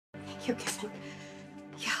kissing.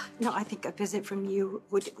 Yeah, no, I think a visit from you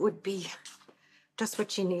would be just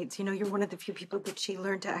what she needs. You know, you're one of the few people that she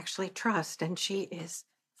learned to actually trust, and she is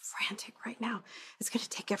frantic right now. It's going to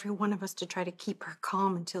take every one of us to try to keep her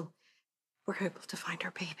calm until we're able to find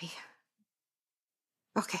our baby.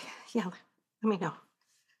 Okay, yeah, let me know.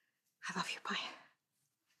 I love you, bye.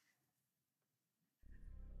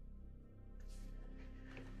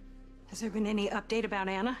 Has there been any update about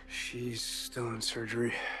Anna? She's still in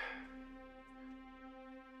surgery.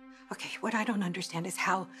 Okay, what I don't understand is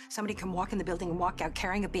how somebody can walk in the building and walk out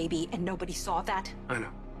carrying a baby and nobody saw that. I know.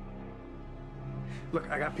 Look,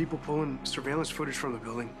 I got people pulling surveillance footage from the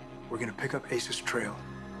building. We're gonna pick up Ace's trail.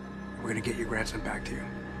 We're gonna get your grandson back to you.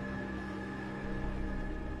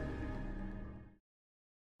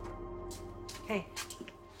 Hey,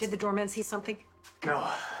 did the doorman see something? No,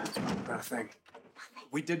 not a thing.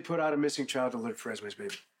 We did put out a missing child alert for Esme's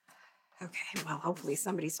baby. Okay, well, hopefully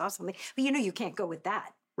somebody saw something. But you know you can't go with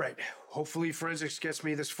that. Right. Hopefully forensics gets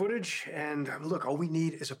me this footage, and look, all we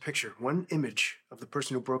need is a picture, one image of the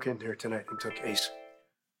person who broke in here tonight and took Ace.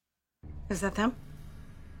 Is that them?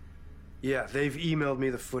 Yeah, they've emailed me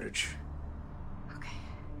the footage. Okay.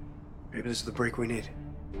 Maybe this is the break we need.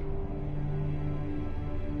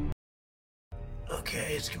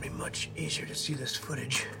 Okay, it's gonna be much easier to see this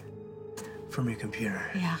footage from your computer.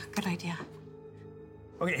 Yeah, good idea.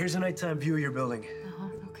 Okay, here's a nighttime view of your building.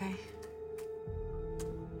 Okay.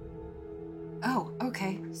 Oh,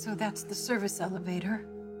 okay. So that's the service elevator.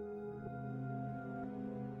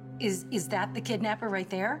 Is that the kidnapper right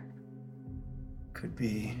there? Could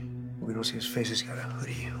be. We don't see his face. He's got a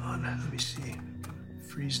hoodie on. Let me see.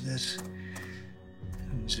 Freeze this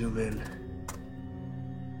and zoom in.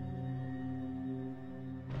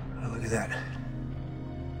 Oh, look at that.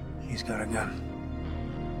 He's got a gun.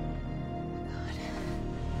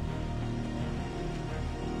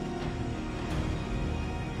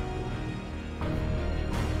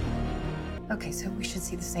 Okay, so we should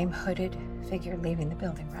see the same hooded figure leaving the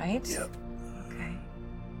building, right? Yep. Okay.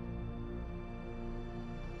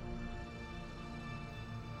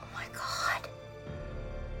 Oh my God.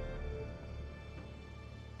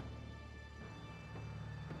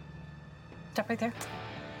 Stop right there.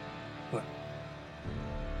 What?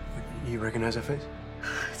 You recognize that face?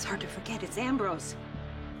 It's hard to forget. It's Ambrose.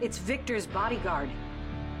 It's Victor's bodyguard.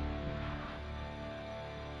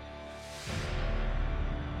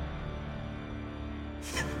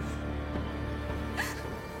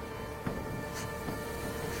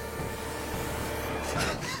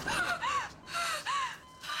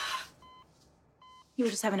 You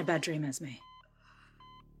were just having a bad dream, Esme.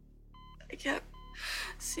 I kept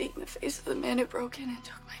seeing the face of the man who broke in and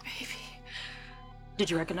took my baby. Did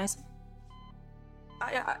you recognize him?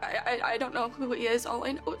 I don't know who he is. All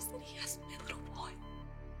I know is that he has my little boy.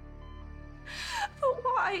 But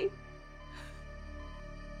why?